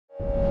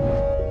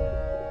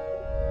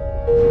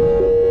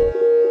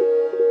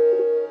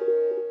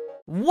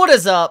What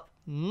is up,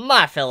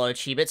 my fellow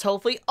Chibits?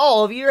 Hopefully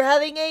all of you are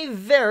having a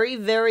very,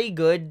 very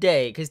good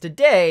day, because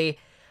today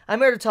I'm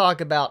here to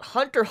talk about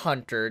Hunter x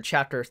Hunter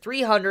chapter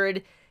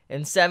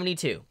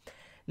 372.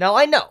 Now,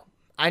 I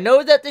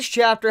know that this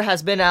chapter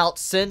has been out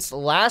since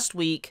last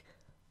week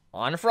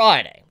on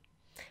Friday,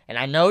 and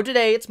I know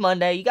today it's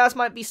Monday. You guys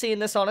might be seeing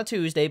this on a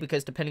Tuesday,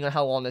 because depending on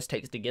how long this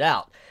takes to get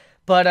out,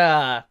 but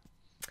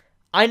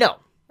I know,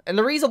 and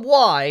the reason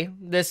why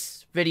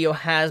this video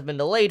has been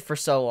delayed for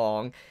so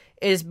long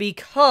is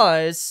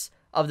because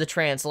of the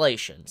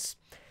translations.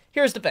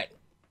 Here's the thing.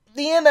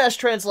 The MS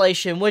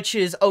translation, which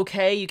is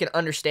okay, you can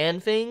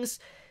understand things,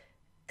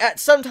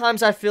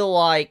 sometimes I feel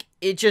like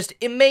it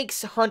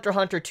makes Hunter x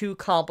Hunter too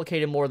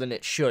complicated more than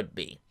it should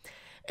be.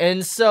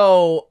 And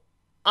so,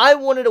 I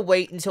wanted to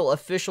wait until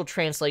official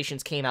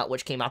translations came out,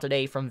 which came out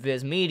today from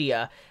Viz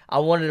Media. I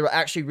wanted to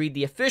actually read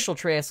the official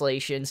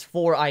translations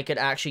before I could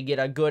actually get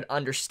a good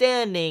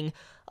understanding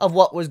of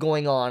what was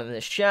going on in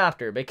this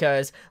chapter,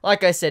 because,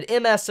 like I said,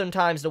 MS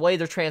sometimes, the way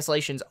their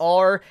translations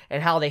are,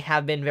 and how they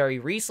have been very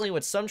recently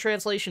with some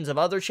translations of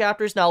other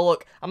chapters. Now,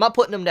 look, I'm not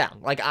putting them down.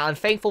 Like, I'm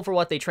thankful for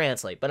what they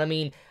translate, but I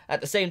mean,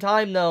 at the same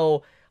time,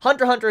 though,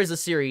 Hunter x Hunter is a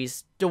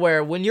series to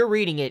where, when you're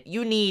reading it,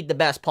 you need the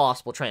best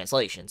possible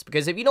translations,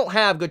 because if you don't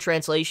have good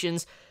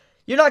translations,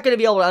 you're not going to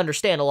be able to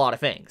understand a lot of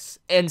things,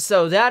 and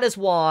so that is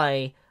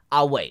why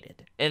I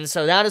waited. And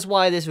so that is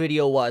why this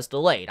video was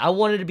delayed. I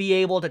wanted to be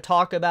able to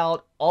talk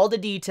about all the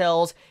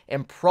details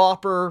in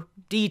proper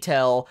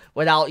detail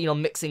without,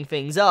 mixing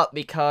things up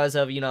because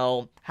of,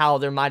 how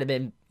there might have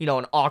been,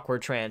 an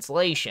awkward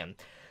translation.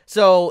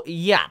 So,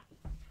 yeah.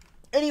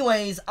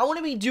 Anyways, I want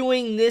to be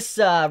doing this,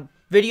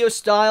 video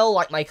style,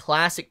 like my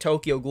classic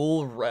Tokyo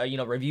Ghoul,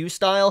 review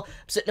style.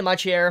 I'm sitting in my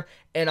chair,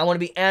 and I want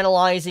to be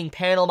analyzing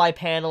panel by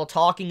panel,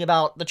 talking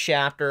about the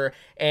chapter,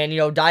 and,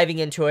 diving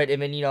into it,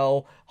 and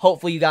then,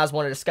 hopefully you guys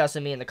want to discuss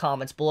with me in the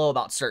comments below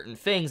about certain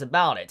things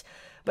about it.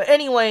 But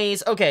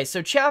anyways, okay,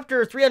 so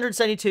chapter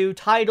 372,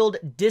 titled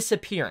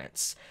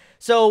Disappearance.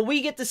 So,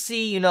 we get to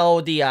see,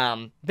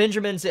 the,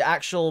 Benjamin's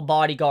actual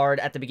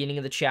bodyguard at the beginning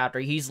of the chapter.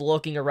 He's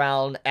looking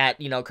around at,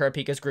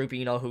 Kurapika's group,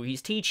 who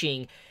he's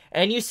teaching,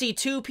 and you see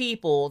two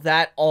people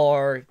that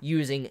are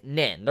using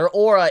Nin. Their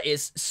aura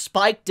is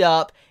spiked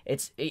up.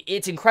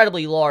 It's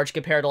incredibly large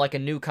compared to, like, a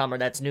newcomer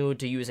that's new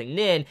to using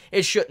Nin.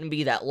 It shouldn't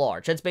be that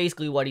large. That's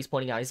basically what he's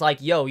pointing out. He's like,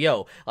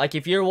 yo, like,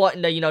 if you're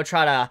wanting to,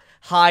 try to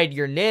hide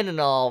your Nin and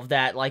all of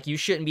that, like, you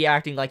shouldn't be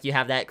acting like you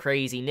have that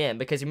crazy Nin.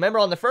 Because remember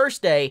on the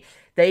first day,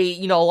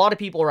 a lot of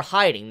people were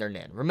hiding their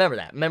Nin. Remember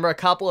that. Remember a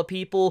couple of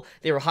people,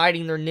 they were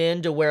hiding their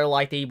Nin to where,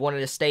 like, they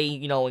wanted to stay,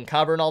 in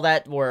cover and all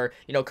that, where,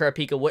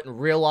 Kurapika wouldn't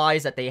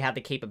realize that they had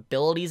the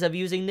capabilities of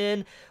using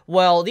Nin.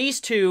 Well,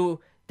 these two,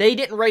 they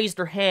didn't raise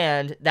their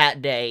hand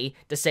that day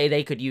to say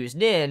they could use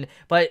Nin,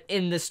 but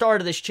in the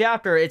start of this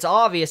chapter, it's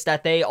obvious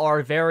that they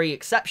are very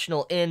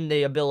exceptional in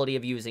the ability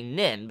of using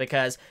Nin,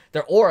 because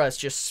their aura is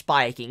just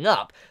spiking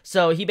up.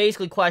 So he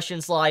basically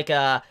questions, like,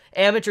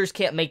 amateurs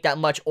can't make that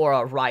much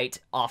aura right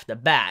off the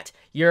bat.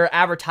 You're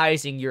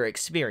advertising your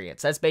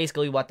experience. That's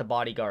basically what the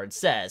bodyguard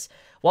says.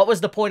 What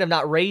was the point of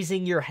not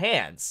raising your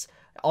hands?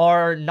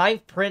 Are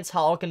Ninth Prince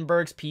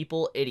Halkenburg's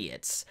people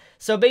idiots?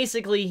 So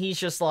basically, he's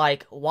just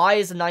like, why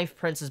is the Ninth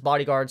Prince's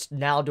bodyguards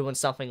now doing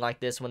something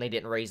like this when they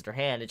didn't raise their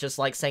hand? It's just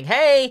like saying,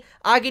 hey,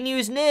 I can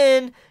use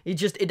Nin.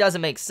 It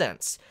doesn't make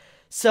sense.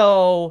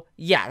 So,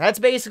 yeah, that's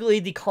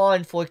basically the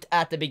conflict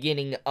at the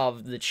beginning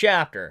of the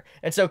chapter.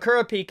 And so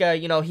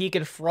Kurapika, he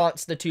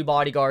confronts the two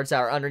bodyguards that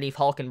are underneath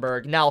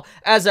Halkenburg. Now,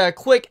 as a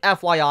quick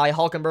FYI,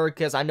 Halkenburg,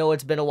 because I know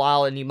it's been a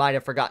while and you might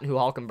have forgotten who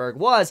Halkenburg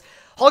was,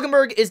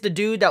 Halkenburg is the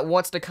dude that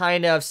wants to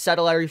kind of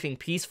settle everything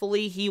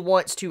peacefully. He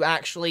wants to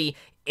actually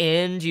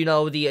end,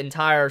 the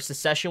entire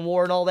secession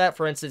war and all that.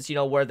 For instance,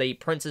 where the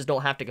princes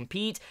don't have to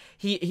compete.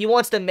 He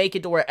wants to make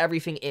it to where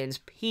everything ends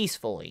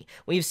peacefully.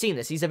 We've seen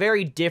this. He's a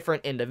very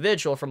different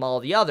individual from all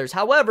the others.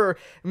 However,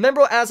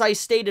 remember, as I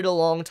stated a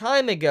long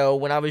time ago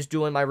when I was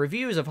doing my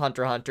reviews of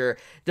Hunter x Hunter,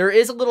 there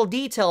is a little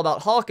detail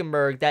about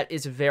Halkenburg that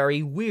is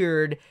very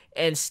weird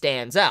and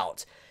stands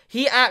out.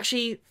 He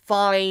actually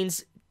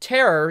finds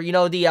Terror,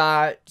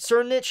 the,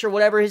 Cernich, or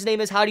whatever his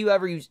name is. How do you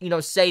ever,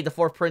 say the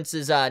fourth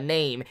prince's,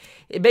 name?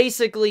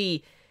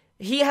 Basically,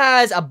 he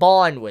has a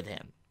bond with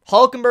him.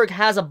 Halkenburg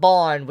has a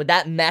bond with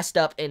that messed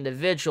up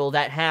individual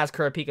that has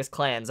Kurapika's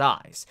clan's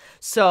eyes.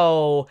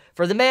 So,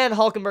 for the man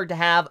Halkenburg to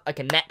have a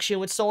connection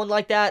with someone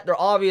like that, there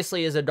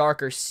obviously is a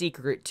darker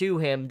secret to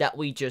him that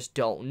we just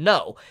don't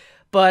know.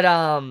 But,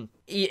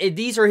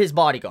 these are his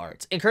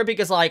bodyguards. And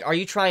Kurapika's like, are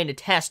you trying to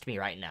test me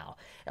right now?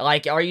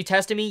 Like, are you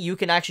testing me? You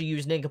can actually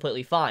use Nin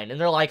completely fine.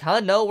 And they're like, huh?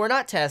 No, we're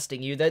not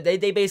testing you.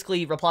 They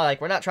basically reply like,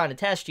 we're not trying to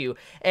test you.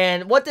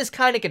 And what this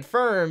kind of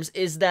confirms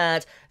is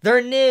that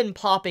their Nin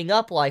popping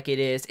up like it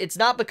is, it's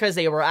not because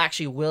they were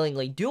actually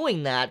willingly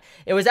doing that.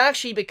 It was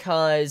actually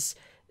because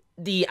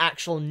the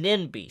actual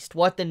Nin Beast,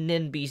 what the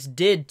Nin Beast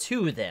did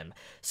to them.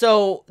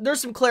 So,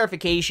 there's some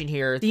clarification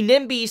here. The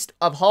Nin Beast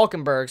of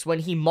Halkenburg's, when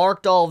he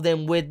marked all of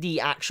them with the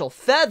actual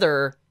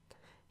feather,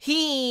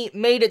 he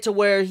made it to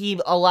where he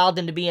allowed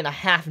them to be in a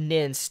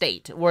half-nin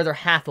state, where they're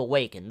half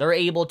awakened. They're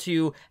able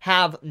to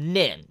have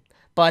nin,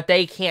 but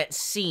they can't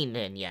see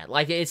nin yet.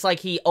 Like, it's like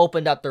he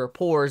opened up their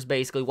pores,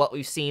 basically, what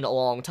we've seen a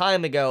long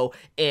time ago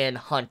in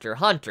Hunter x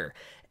Hunter.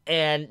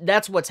 And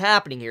that's what's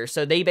happening here.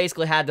 So they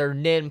basically had their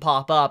nin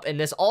pop up, and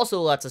this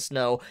also lets us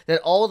know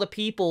that all the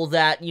people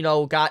that, you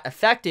know, got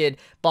affected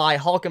by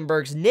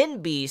Halkenburg's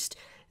nin beast,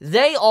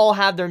 they all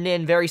have their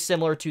nin very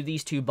similar to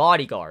these two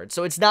bodyguards.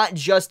 So it's not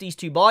just these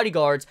two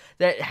bodyguards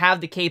that have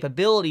the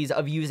capabilities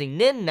of using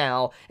nin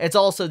now, it's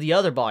also the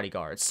other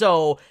bodyguards.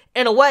 So,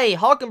 in a way,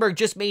 Halkenburg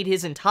just made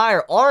his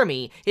entire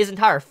army, his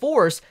entire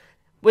force,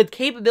 with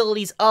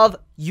capabilities of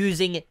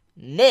using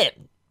nin.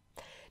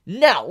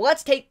 Now,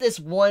 let's take this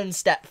one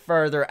step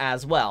further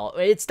as well.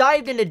 It's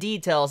dived into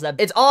details that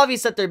it's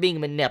obvious that they're being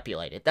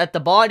manipulated, that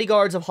the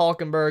bodyguards of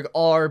Halkenburg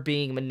are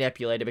being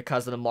manipulated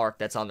because of the mark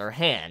that's on their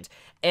hand.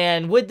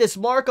 And with this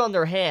mark on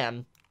their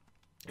hand,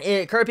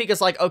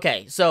 Kurapika's like,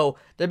 okay, so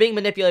they're being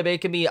manipulated, but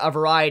it can be a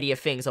variety of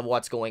things of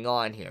what's going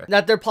on here,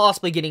 that they're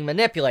possibly getting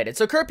manipulated.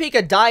 So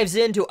Kurapika dives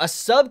into a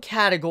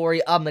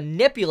subcategory of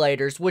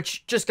manipulators,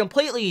 which just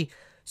completely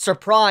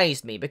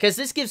surprised me, because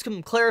this gives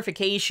some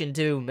clarification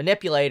to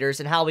manipulators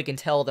and how we can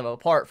tell them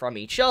apart from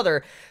each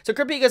other. So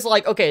Kurapika's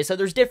like, okay, so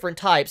there's different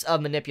types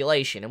of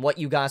manipulation and what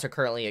you guys are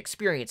currently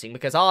experiencing,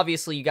 because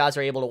obviously you guys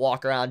are able to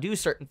walk around, do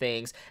certain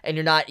things, and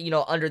you're not, you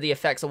know, under the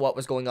effects of what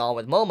was going on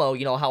with Momo.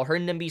 You know, how her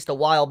Nimbeast a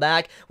while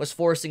back was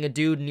forcing a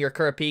dude near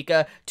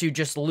Kurapika to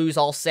just lose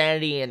all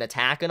sanity and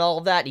attack and all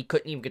of that. He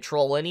couldn't even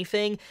control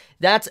anything.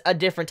 That's a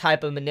different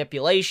type of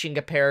manipulation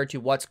compared to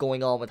what's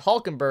going on with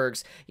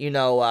Halkenburg's, you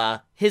know,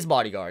 his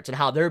bodyguards and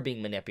how they're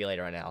being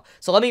manipulated right now.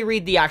 So let me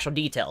read the actual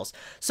details.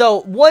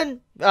 So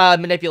one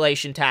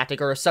manipulation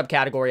tactic, or a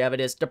subcategory of it,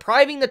 is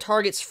depriving the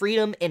target's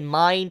freedom in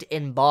mind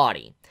and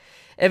body.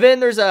 And then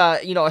there's a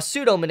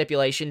pseudo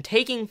manipulation,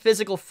 taking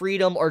physical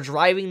freedom or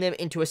driving them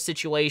into a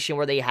situation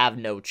where they have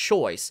no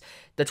choice.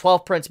 The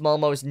 12th Prince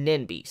Momo's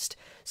Nin Beast.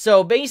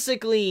 So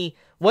basically,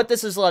 what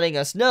this is letting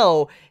us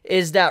know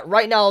is that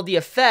right now the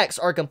effects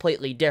are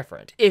completely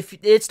different. If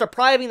it's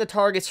depriving the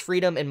target's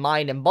freedom in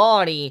mind and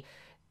body,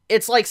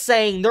 it's like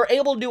saying they're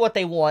able to do what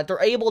they want,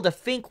 they're able to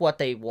think what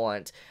they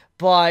want,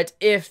 but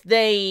if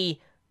they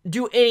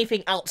do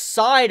anything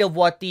outside of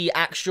what the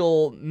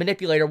actual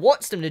manipulator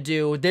wants them to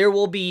do, there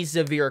will be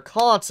severe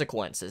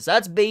consequences.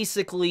 That's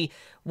basically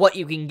what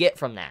you can get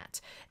from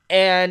that.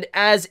 And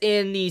as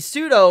in the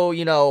pseudo,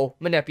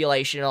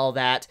 manipulation and all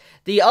that,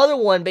 the other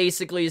one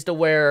basically is to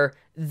where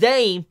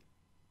they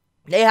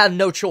have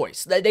no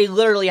choice. They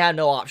literally have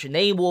no option.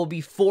 They will be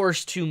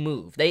forced to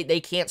move. They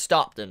can't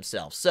stop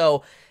themselves.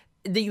 So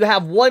you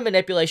have one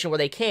manipulation where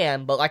they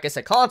can, but like I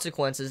said,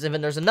 consequences, and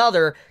then there's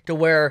another to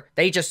where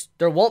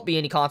there won't be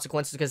any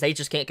consequences because they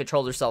just can't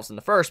control themselves in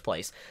the first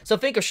place. So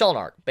think of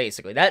Shellnark,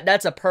 basically.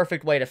 That's a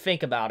perfect way to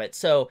think about it.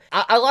 So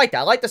I like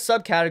that. I like the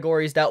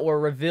subcategories that were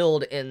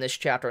revealed in this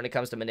chapter when it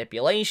comes to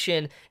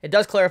manipulation. It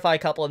does clarify a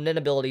couple of nin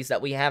abilities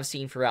that we have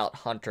seen throughout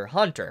Hunter x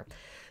Hunter.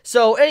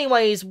 So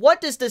anyways, what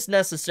does this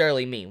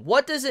necessarily mean?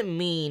 What does it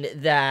mean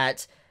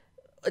that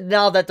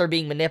now that they're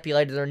being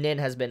manipulated, their nin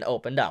has been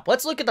opened up?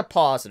 Let's look at the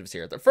positives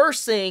here. The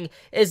first thing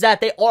is that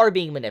they are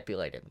being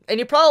manipulated. And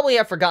you probably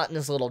have forgotten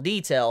this little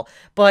detail,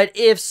 but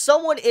if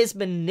someone is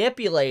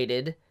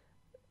manipulated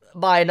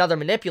by another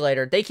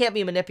manipulator, they can't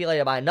be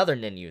manipulated by another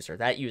nin user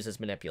that uses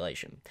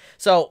manipulation.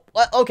 So,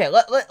 okay,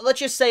 let's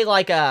just say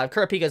like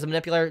Kurapika is a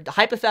manipulator.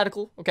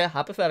 Hypothetical, okay,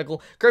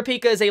 hypothetical.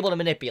 Kurapika is able to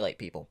manipulate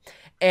people.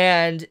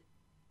 And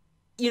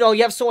you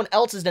have someone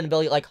else's nin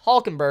ability, like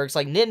Halkenburg's,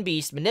 like Nin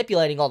Beast,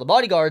 manipulating all the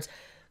bodyguards.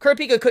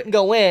 Kurapika couldn't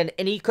go in,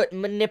 and he couldn't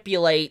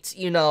manipulate,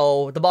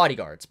 the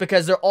bodyguards,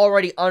 because they're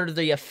already under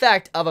the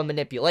effect of a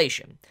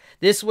manipulation.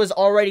 This was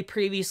already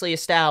previously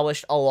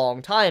established a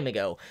long time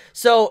ago.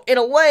 So, in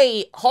a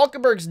way,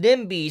 Halkenburg's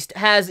Nin Beast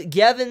has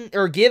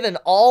given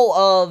all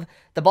of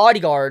the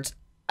bodyguards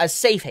a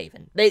safe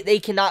haven. They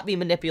cannot be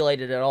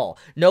manipulated at all.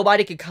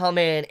 Nobody could come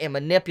in and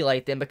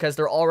manipulate them because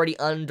they're already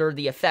under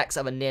the effects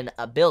of a nin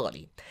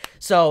ability.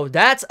 So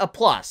that's a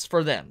plus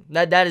for them.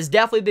 That is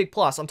definitely a big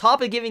plus. On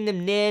top of giving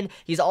them nin,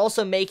 he's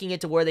also making it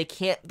to where they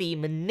can't be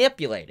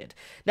manipulated.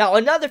 Now,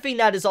 another thing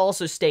that is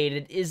also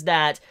stated is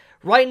that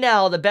right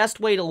now, the best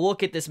way to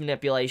look at this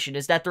manipulation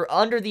is that they're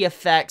under the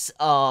effects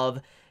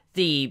of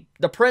the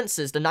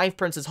prince's, the 9th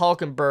Prince's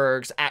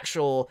Halkenburg's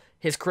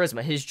his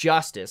charisma, his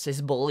justice,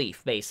 his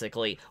belief,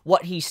 basically,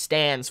 what he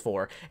stands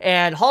for.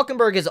 And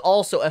Halkenburg is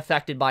also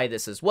affected by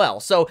this as well.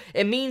 So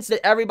it means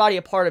that everybody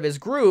a part of his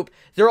group,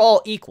 they're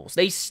all equals.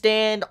 They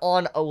stand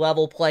on a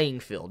level playing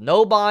field.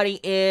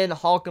 Nobody in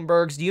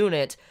Halkenburg's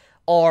unit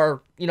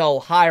are,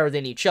 higher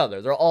than each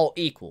other. They're all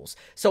equals.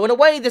 So in a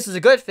way, this is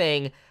a good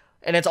thing,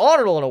 and it's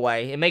honorable in a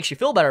way. It makes you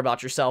feel better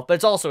about yourself, but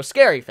it's also a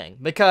scary thing,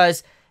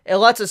 because it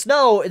lets us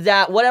know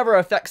that whatever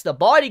effects the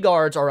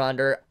bodyguards are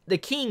under, the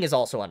king is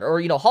also under.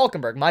 Or,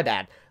 Halkenburg, my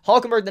bad.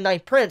 Halkenburg, the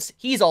 9th Prince,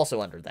 he's also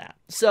under that.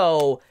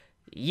 So,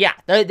 Yeah,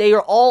 they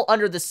are all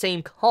under the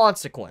same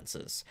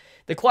consequences.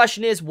 The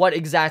question is, what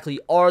exactly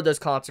are those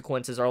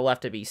consequences are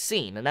left to be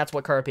seen, and that's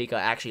what Kurapika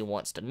actually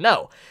wants to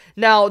know.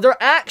 Now, their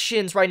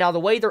actions right now, the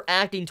way they're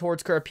acting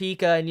towards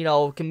Kurapika and, you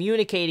know,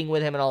 communicating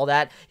with him and all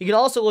that, you can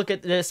also look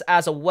at this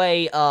as a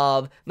way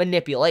of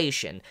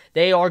manipulation.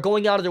 They are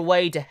going out of their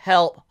way to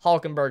help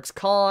Halkenburg's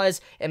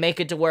cause and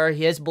make it to where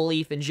his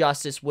belief in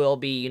justice will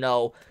be, you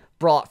know,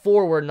 brought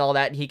forward and all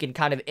that, and he can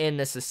kind of end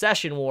the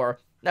secession war.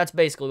 That's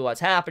basically what's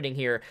happening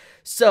here.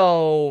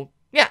 So,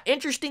 yeah,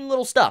 interesting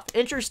little stuff.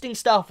 Interesting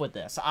stuff with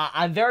this.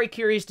 I'm very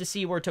curious to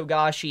see where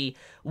Togashi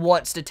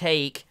wants to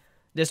take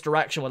this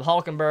direction with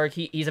Halkenburg.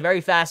 He's a very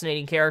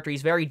fascinating character.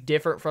 He's very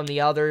different from the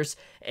others,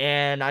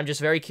 and I'm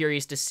just very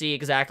curious to see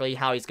exactly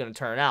how he's going to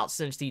turn out,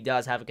 since he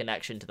does have a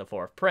connection to the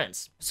Fourth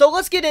Prince. So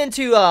let's get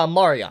into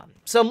Mariam.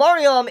 So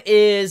Mariam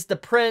is the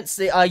prince,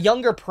 a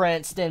younger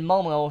prince than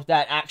Momo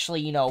that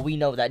actually, you know, we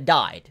know that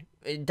died.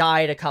 It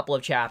died a couple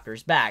of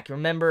chapters back.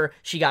 Remember,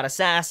 she got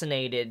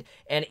assassinated,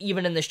 and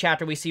even in this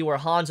chapter, we see where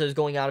Hanzo is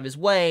going out of his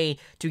way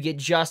to get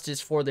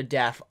justice for the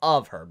death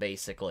of her,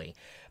 basically.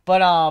 But,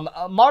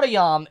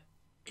 Mariam,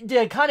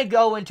 to kind of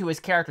go into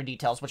his character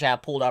details, which I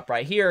have pulled up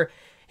right here,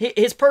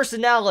 his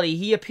personality,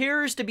 he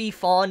appears to be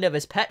fond of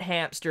his pet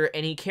hamster,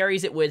 and he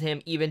carries it with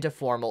him even to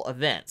formal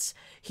events.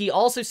 He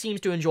also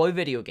seems to enjoy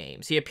video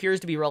games. He appears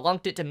to be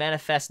reluctant to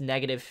manifest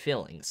negative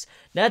feelings.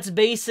 That's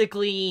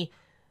basically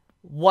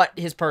what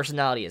his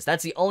personality is.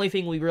 That's the only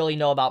thing we really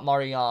know about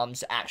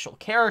Mariam's actual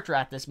character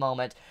at this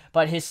moment,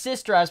 but his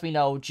sister, as we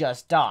know,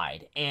 just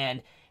died,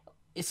 and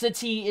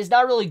since he is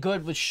not really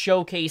good with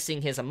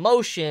showcasing his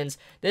emotions,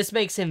 this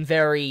makes him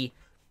very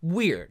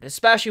weird,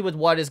 especially with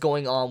what is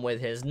going on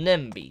with his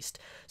Beast.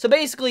 So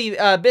basically,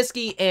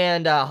 Bisky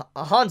and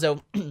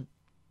Hanzo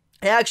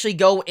actually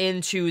go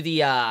into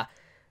the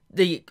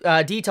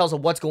details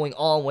of what's going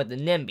on with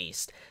the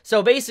Beast.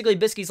 So basically,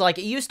 Bisky's like,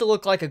 it used to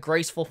look like a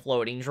graceful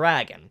floating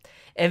dragon.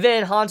 And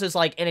then Hanzo's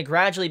like, and it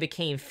gradually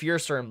became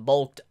fiercer and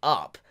bulked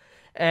up.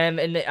 And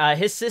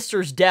his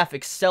sister's death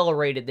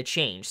accelerated the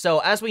change. So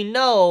as we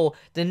know,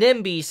 the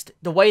Beast,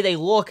 the way they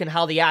look and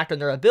how they act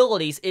and their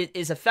abilities,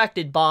 is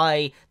affected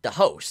by the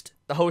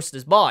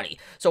host's body.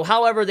 So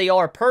however they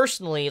are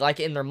personally, like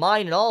in their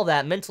mind and all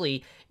that,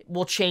 mentally,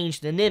 will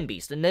change the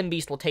Beast. The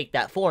Beast will take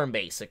that form,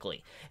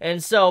 basically.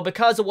 And so,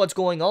 because of what's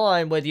going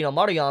on with, you know,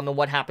 Mariam and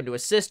what happened to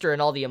his sister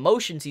and all the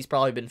emotions he's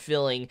probably been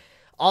feeling,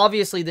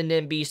 obviously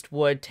the Beast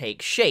would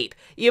take shape.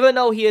 Even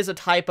though he is a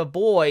type of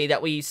boy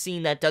that we've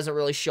seen that doesn't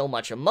really show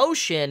much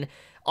emotion,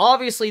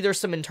 obviously there's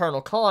some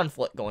internal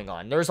conflict going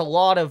on. There's a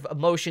lot of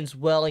emotions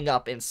welling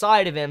up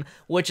inside of him,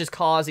 which is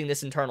causing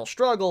this internal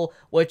struggle,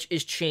 which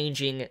is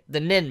changing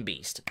the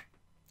Beast.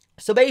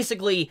 So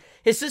basically,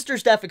 his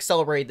sister's death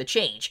accelerated the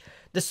change.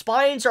 The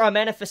spines are a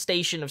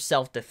manifestation of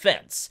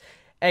self-defense.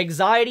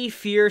 Anxiety,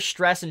 fear,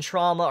 stress, and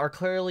trauma are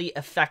clearly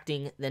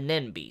affecting the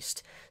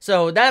Beast.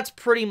 So that's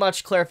pretty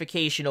much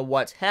clarification of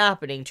what's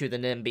happening to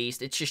the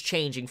Beast. It's just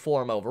changing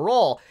form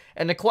overall.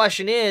 And the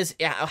question is,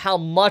 how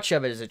much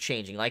of it is it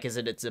changing? Like, is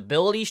it its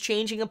abilities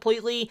changing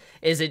completely?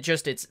 Is it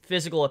just its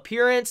physical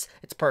appearance?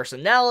 Its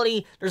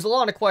personality? There's a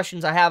lot of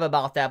questions I have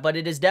about that, but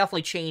it is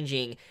definitely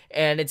changing.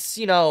 And it's,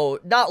 you know,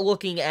 not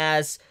looking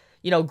as,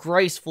 you know,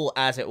 graceful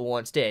as it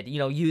once did, you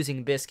know,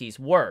 using Bisky's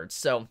words.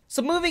 So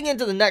moving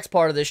into the next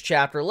part of this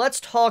chapter, let's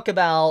talk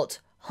about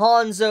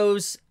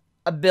Hanzo's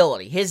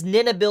ability, his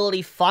nin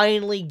ability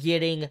finally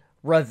getting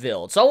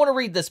revealed. So I want to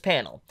read this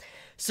panel.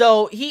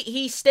 So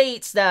he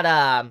states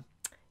that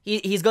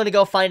he's going to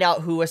go find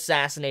out who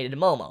assassinated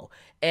Momo.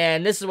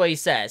 And this is what he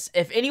says: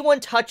 if anyone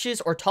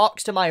touches or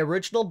talks to my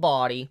original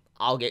body,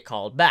 I'll get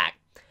called back.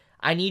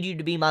 I need you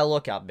to be my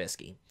lookout,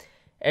 Bisky.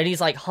 And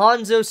he's like,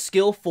 Hanzo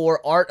Skill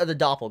 4, Art of the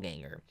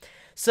Doppelganger.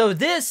 So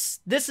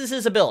this is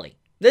his ability.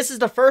 This is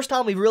the first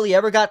time we really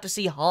ever got to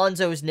see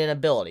Hanzo's nin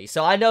ability.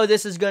 So I know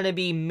this is going to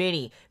be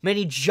many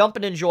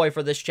jumping in joy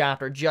for this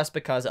chapter just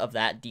because of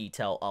that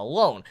detail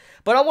alone.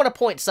 But I want to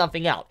point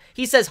something out.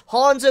 He says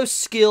Hanzo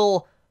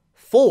Skill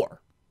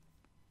 4.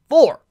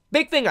 4.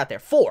 Big thing right there.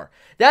 4.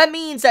 That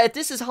means that if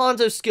this is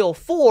Hanzo Skill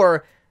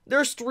 4,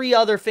 there's 3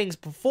 other things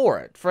before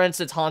it. For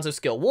instance, Hanzo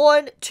Skill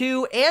 1,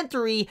 2, and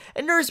 3,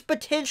 and there's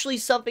potentially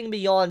something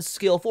beyond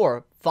Skill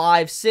 4.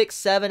 5, 6,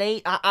 7,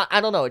 8, I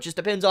don't know. It just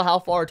depends on how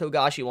far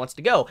Togashi wants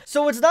to go.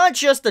 So it's not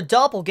just the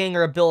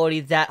doppelganger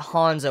ability that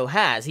Hanzo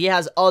has. He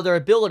has other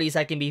abilities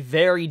that can be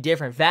very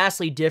different,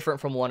 vastly different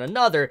from one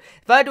another.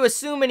 If I had to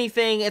assume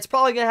anything, it's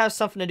probably going to have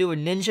something to do with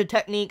ninja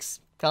techniques.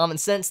 Common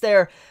sense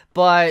there.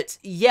 But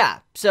yeah,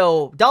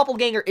 so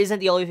doppelganger isn't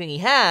the only thing he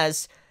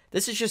has.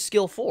 This is just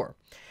Skill 4.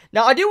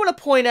 Now, I do want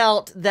to point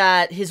out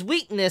that his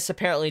weakness,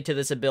 apparently, to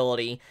this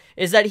ability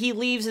is that he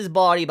leaves his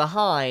body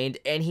behind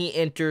and he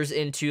enters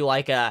into,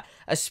 like, a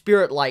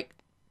spirit-like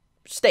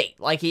state.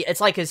 Like, it's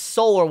like his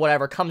soul or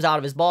whatever comes out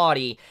of his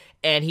body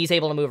and he's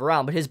able to move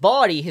around. But his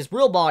body, his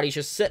real body, is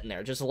just sitting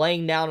there, just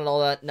laying down and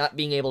all that, not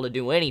being able to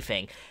do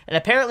anything. And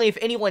apparently, if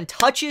anyone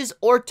touches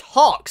or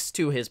talks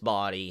to his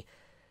body,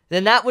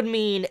 then that would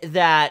mean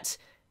that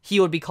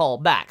he would be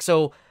called back.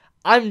 So,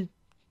 I'm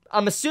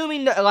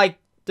assuming, like,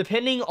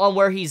 depending on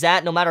where he's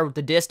at, no matter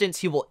the distance,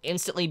 he will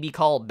instantly be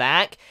called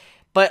back.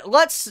 But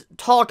let's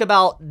talk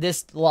about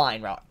this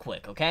line real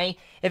quick, okay?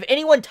 If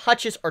anyone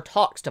touches or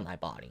talks to my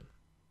body.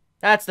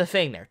 That's the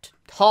thing there.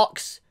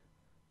 Talks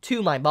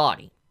to my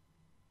body.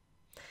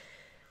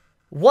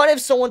 What if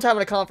someone's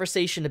having a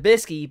conversation to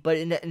Bisky, but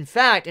in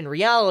fact, in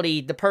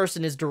reality, the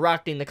person is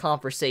directing the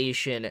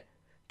conversation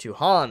to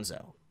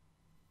Hanzo?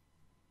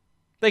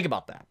 Think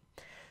about that.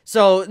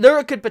 So,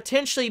 there could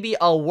potentially be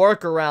a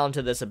workaround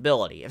to this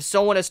ability. If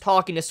someone is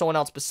talking to someone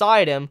else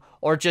beside him,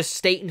 or just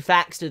stating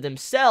facts to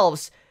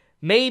themselves,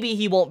 maybe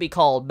he won't be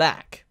called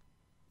back.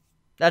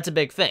 That's a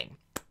big thing.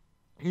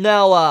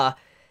 Now,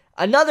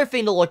 another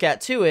thing to look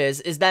at, too,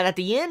 is that at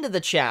the end of the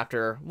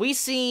chapter, we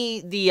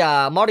see the,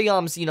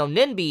 Mariam's,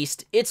 Nin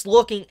Beast, it's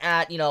looking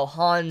at,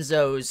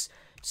 Hanzo's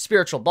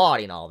spiritual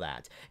body and all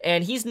that.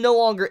 And he's no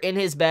longer in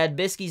his bed,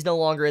 Bisky's no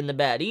longer in the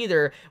bed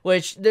either,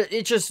 which,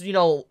 it's just,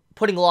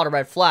 putting a lot of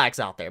red flags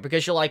out there,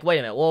 because you're like, wait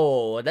a minute,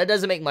 whoa, that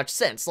doesn't make much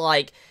sense.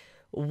 Like,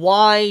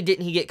 why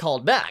didn't he get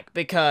called back?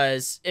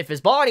 Because if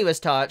his body was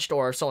touched,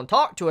 or if someone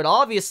talked to it,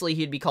 obviously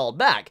he'd be called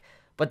back.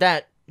 But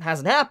that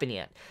hasn't happened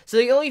yet. So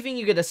the only thing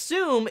you could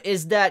assume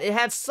is that it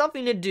had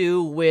something to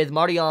do with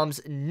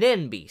Mariam's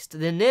Nin Beast.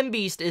 The Nin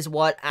Beast is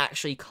what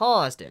actually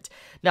caused it.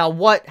 Now,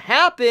 what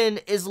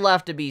happened is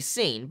left to be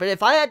seen. But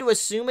if I had to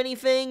assume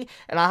anything,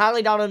 and I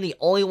highly doubt I'm the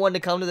only one to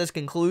come to this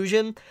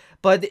conclusion,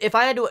 but if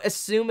I had to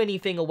assume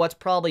anything of what's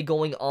probably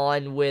going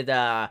on with,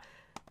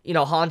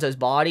 Hanzo's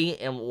body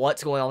and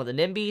what's going on with the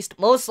Nin Beast,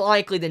 most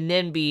likely the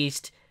Nin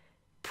Beast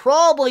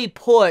probably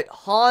put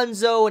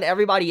Hanzo and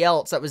everybody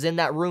else that was in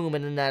that room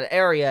and in that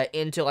area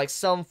into, like,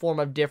 some form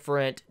of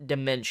different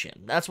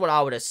dimension. That's what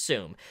I would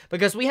assume.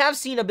 Because we have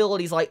seen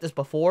abilities like this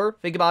before.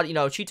 Think about,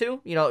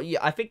 Chitu.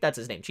 I think that's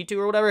his name. Chitu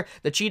or whatever.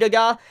 The cheetah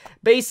guy.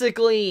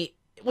 Basically,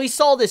 we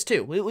saw this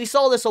too. We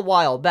saw this a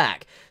while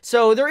back.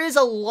 So there is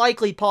a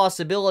likely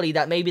possibility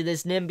that maybe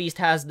this Nin Beast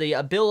has the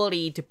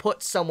ability to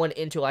put someone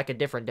into like a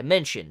different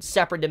dimension,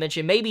 separate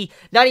dimension, maybe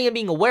not even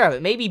being aware of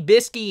it. Maybe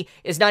Bisky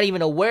is not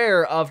even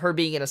aware of her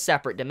being in a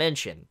separate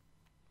dimension.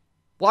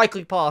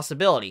 Likely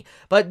possibility.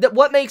 But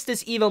what makes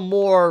this even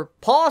more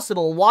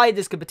possible, why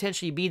this could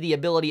potentially be the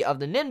ability of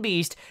the Nin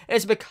Beast,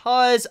 is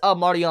because of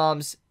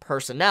Mariam's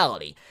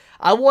personality.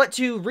 I want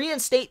to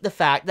reinstate the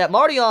fact that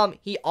Mariam,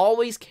 he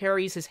always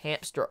carries his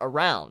hamster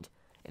around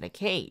in a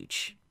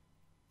cage.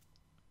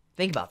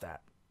 Think about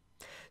that.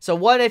 So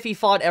what if he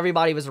thought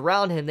everybody was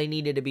around him, they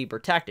needed to be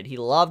protected? He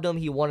loved them,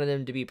 he wanted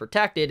them to be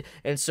protected,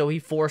 and so he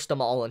forced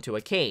them all into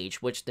a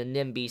cage, which the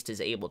Nin Beast is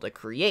able to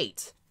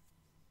create.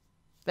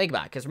 Think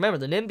about it, because remember,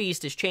 the Nin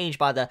Beast is changed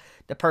by the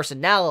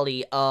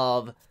personality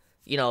of,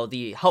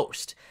 the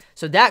host.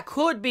 So that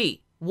could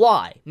be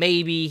why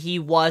maybe he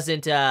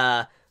wasn't,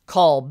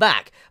 call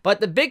back.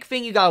 But the big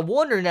thing you gotta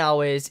wonder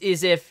now is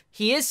if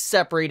he is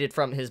separated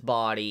from his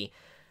body,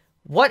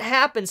 what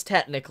happens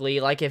technically,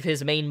 like, if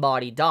his main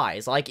body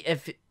dies? Like,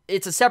 if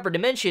it's a separate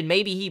dimension,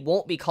 maybe he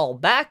won't be called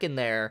back in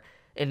there,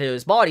 into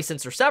his body,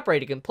 since they're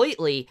separated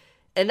completely,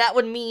 and that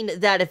would mean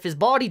that if his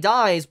body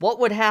dies, what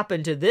would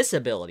happen to this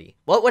ability?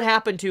 What would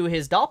happen to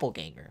his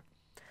doppelganger?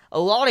 A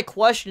lot of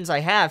questions I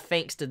have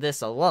thanks to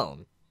this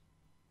alone.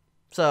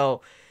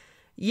 So,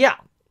 yeah.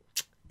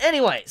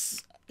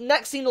 Anyways,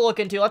 next thing to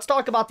look into, let's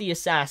talk about the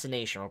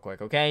assassination real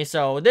quick, okay?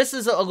 So, this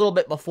is a little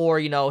bit before,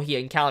 he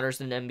encounters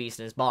the Nin Beast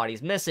and his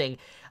body's missing.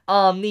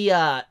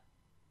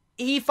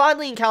 He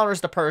finally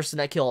encounters the person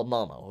that killed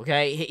Momo,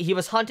 okay? He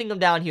was hunting him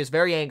down, he was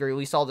very angry,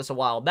 we saw this a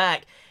while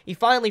back. He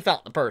finally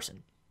found the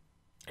person.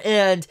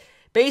 And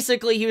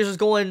basically, he was just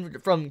going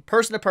from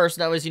person to person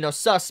that was,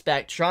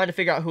 suspect, trying to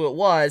figure out who it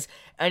was,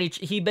 and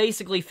he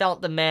basically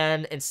found the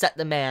man and set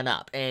the man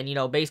up, and,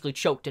 basically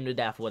choked him to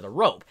death with a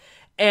rope.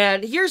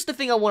 And here's the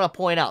thing I want to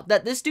point out,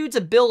 that this dude's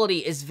ability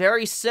is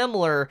very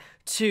similar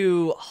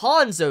to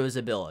Hanzo's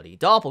ability,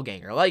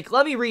 Doppelganger. Like,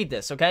 let me read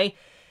this, okay?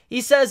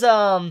 He says,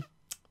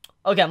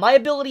 okay, my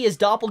ability is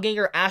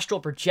Doppelganger Astral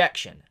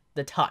Projection,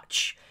 the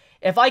touch.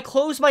 If I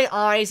close my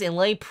eyes and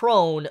lay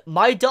prone,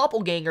 my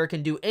doppelganger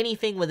can do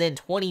anything within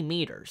 20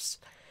 meters.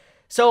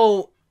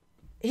 So,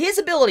 his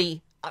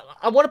ability,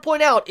 I want to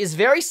point out, is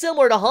very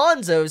similar to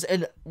Hanzo's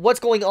and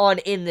what's going on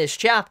in this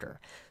chapter.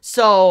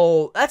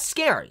 So, that's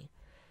scary.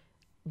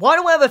 Why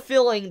do I have a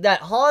feeling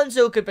that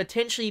Hanzo could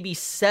potentially be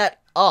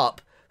set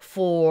up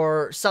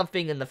for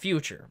something in the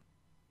future?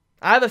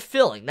 I have a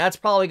feeling that's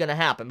probably going to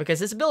happen because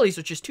his abilities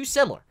are just too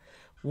similar.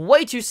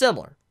 Way too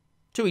similar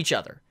to each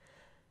other.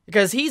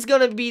 Because he's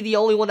going to be the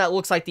only one that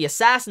looks like the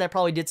assassin that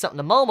probably did something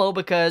to Momo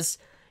because,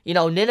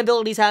 Nin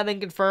abilities have been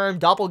confirmed,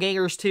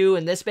 doppelgangers too,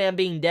 and this man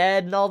being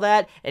dead and all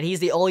that, and he's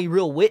the only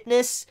real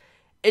witness.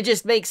 It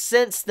just makes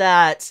sense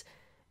that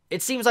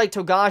it seems like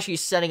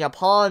Togashi's setting up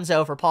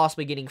Hanzo for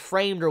possibly getting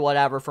framed or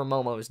whatever for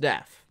Momo's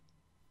death.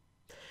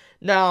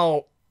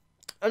 Now,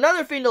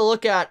 another thing to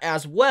look at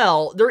as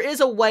well, there is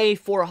a way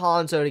for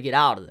Hanzo to get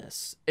out of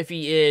this. If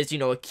he is,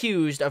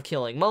 accused of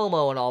killing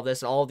Momo and all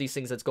this and all these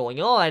things that's going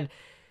on.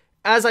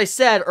 As I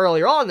said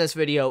earlier on in this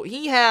video,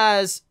 he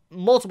has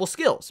multiple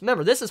skills.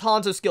 Remember, this is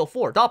Hanzo's skill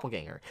 4,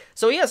 Doppelganger.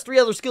 So he has 3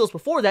 other skills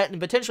before that, and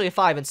potentially a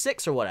 5 and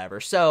 6 or whatever.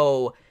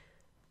 So,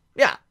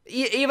 yeah,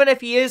 even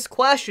if he is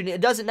questioned,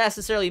 it doesn't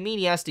necessarily mean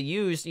he has to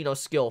use, you know,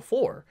 skill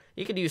 4.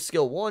 He could use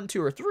skill 1,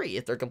 2, or 3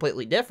 if they're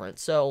completely different.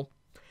 So,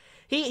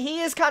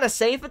 he is kind of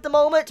safe at the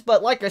moment,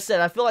 but like I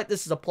said, I feel like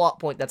this is a plot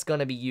point that's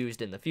going to be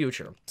used in the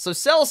future. So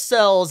Cell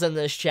sells in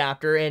this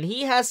chapter, and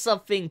he has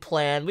something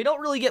planned. We don't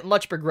really get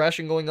much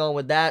progression going on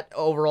with that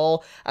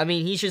overall. I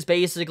mean, he's just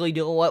basically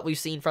doing what we've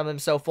seen from him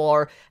so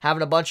far,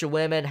 having a bunch of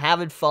women,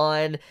 having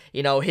fun.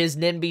 You know, his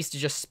nin beast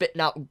is just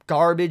spitting out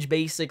garbage,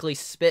 basically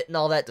spitting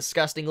all that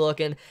disgusting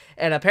looking,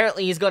 and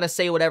apparently he's going to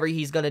say whatever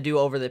he's going to do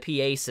over the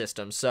PA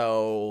system,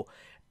 so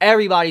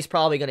everybody's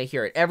probably going to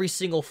hear it. Every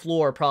single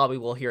floor probably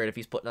will hear it if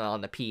he's putting it on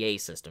the PA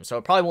system. So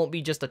it probably won't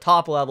be just the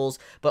top levels,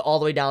 but all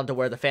the way down to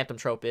where the Phantom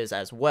Trope is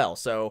as well.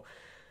 So,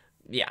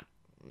 yeah.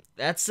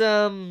 That's,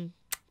 probably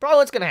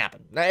what's going to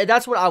happen.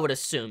 That's what I would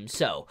assume.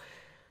 So,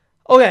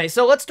 okay,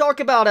 so let's talk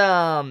about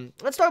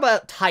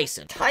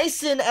Tyson.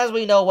 Tyson, as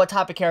we know what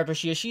type of character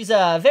she is, she's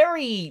a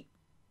very,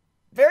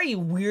 very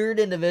weird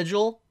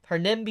individual. Her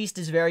nin beast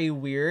is very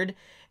weird.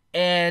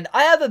 And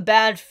I have a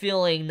bad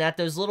feeling that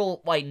those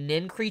little, like,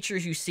 nin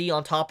creatures you see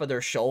on top of their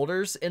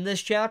shoulders in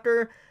this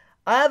chapter,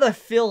 I have a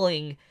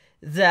feeling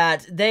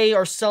that they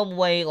are some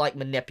way, like,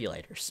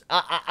 manipulators.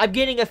 I'm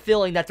getting a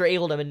feeling that they're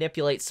able to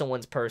manipulate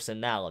someone's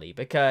personality,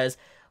 because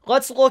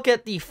let's look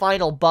at the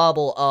final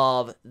bubble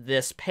of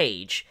this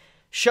page.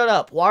 Shut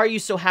up, why are you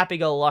so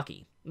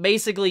happy-go-lucky?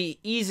 Basically,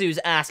 Izu's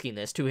asking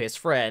this to his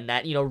friend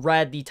that, you know,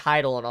 read the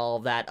title and all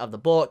of that of the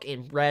book,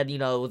 and read, you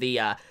know,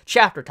 the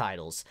chapter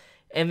titles.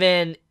 And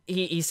then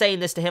he's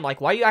saying this to him,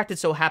 like, why are you acting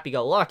so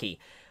happy-go-lucky?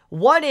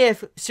 What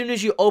if, as soon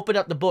as you open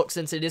up the book,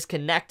 since it is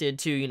connected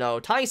to, you know,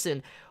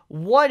 Tyson,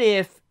 what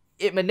if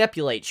it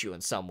manipulates you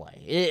in some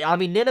way? I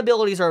mean, nin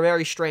abilities are a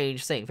very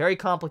strange thing, very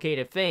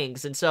complicated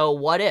things, and so,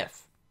 what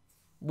if?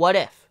 What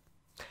if?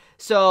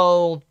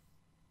 So,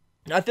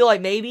 I feel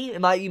like maybe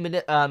it might be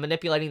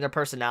manipulating their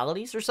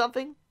personalities or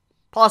something.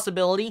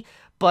 Possibility.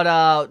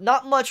 But,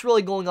 not much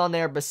really going on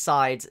there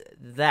besides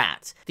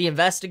that. The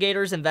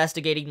investigators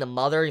investigating the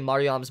mother,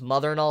 Mariam's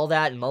mother and all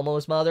that, and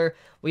Momo's mother.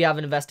 We have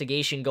an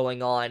investigation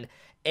going on,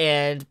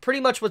 and pretty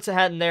much what's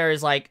happening there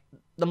is, like,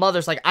 the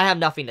mother's like, I have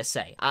nothing to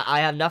say.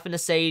 I have nothing to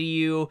say to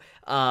you.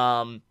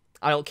 I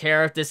don't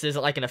care if this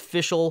isn't, like, an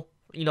official,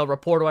 you know,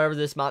 report or whatever.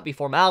 This might be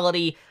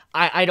formality.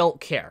 I don't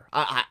care.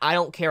 I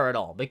don't care at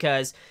all,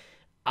 because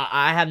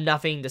I have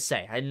nothing to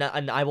say.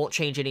 I won't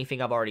change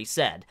anything I've already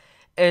said.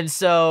 And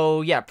so,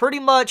 yeah, pretty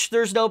much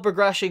there's no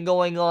progression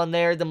going on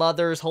there. The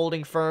mother's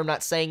holding firm,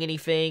 not saying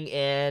anything,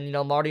 and, you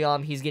know,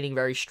 Mariam, he's getting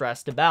very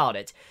stressed about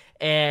it.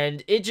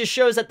 And it just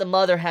shows that the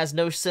mother has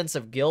no sense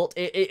of guilt.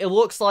 It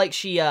looks like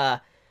she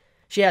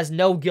has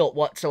no guilt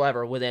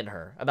whatsoever within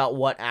her about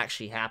what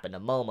actually happened to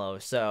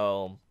Momo,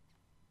 so,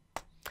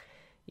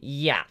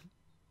 yeah.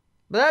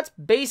 But that's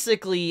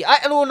basically,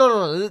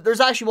 no,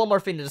 there's actually one more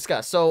thing to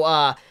discuss.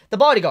 So, the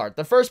bodyguard,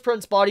 the first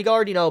prince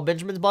bodyguard, you know,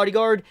 Benjamin's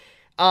bodyguard,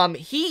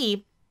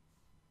 he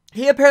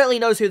apparently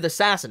knows who the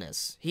assassin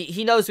is.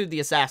 He knows who the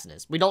assassin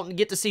is. We don't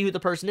get to see who the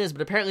person is,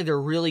 but apparently they're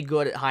really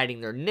good at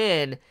hiding their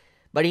nin,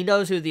 but he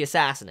knows who the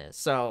assassin is.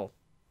 So,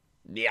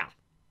 yeah,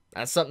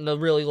 that's something to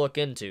really look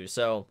into.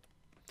 So,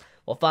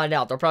 we'll find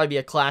out. There'll probably be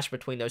a clash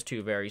between those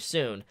two very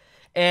soon.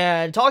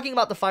 And talking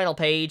about the final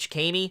page,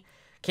 Kami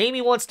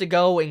wants to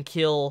go and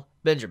kill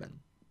Benjamin.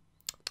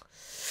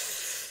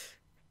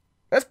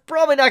 That's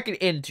probably not going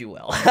to end too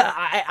well.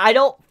 I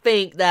don't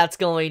think that's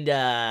going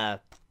to...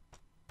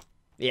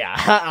 Yeah,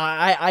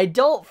 I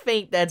don't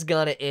think that's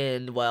going to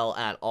end well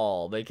at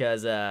all,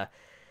 because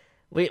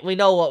we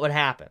know what would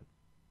happen.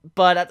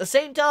 But at the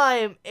same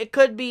time, it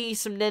could be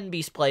some nin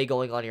beast play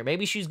going on here.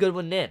 Maybe she's good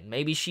with nin.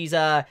 Maybe she's,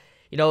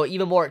 you know,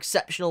 even more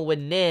exceptional with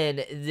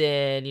nin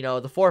than, you know,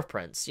 the fourth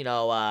prince, you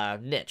know,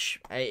 Niche.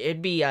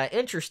 It'd be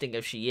interesting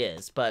if she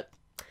is, but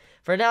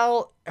for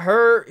now,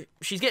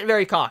 she's getting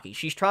very cocky.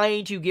 She's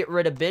trying to get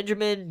rid of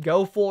Benjamin,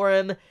 go for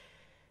him.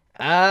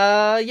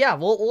 Yeah,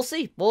 we'll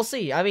see. We'll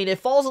see. I mean, it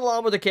falls in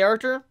line with the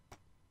character.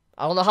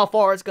 I don't know how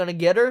far it's going to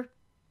get her,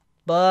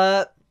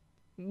 but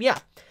yeah.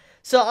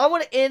 So I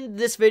want to end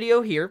this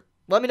video here.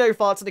 Let me know your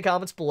thoughts in the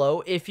comments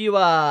below. If you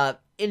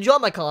enjoy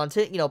my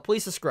content, you know,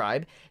 please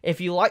subscribe.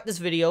 If you like this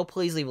video,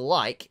 please leave a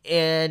like.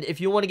 And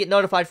if you want to get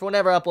notified for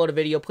whenever I upload a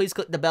video, please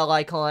click the bell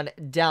icon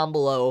down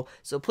below.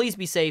 So please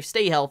be safe,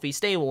 stay healthy,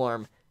 stay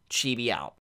warm. Chibi out.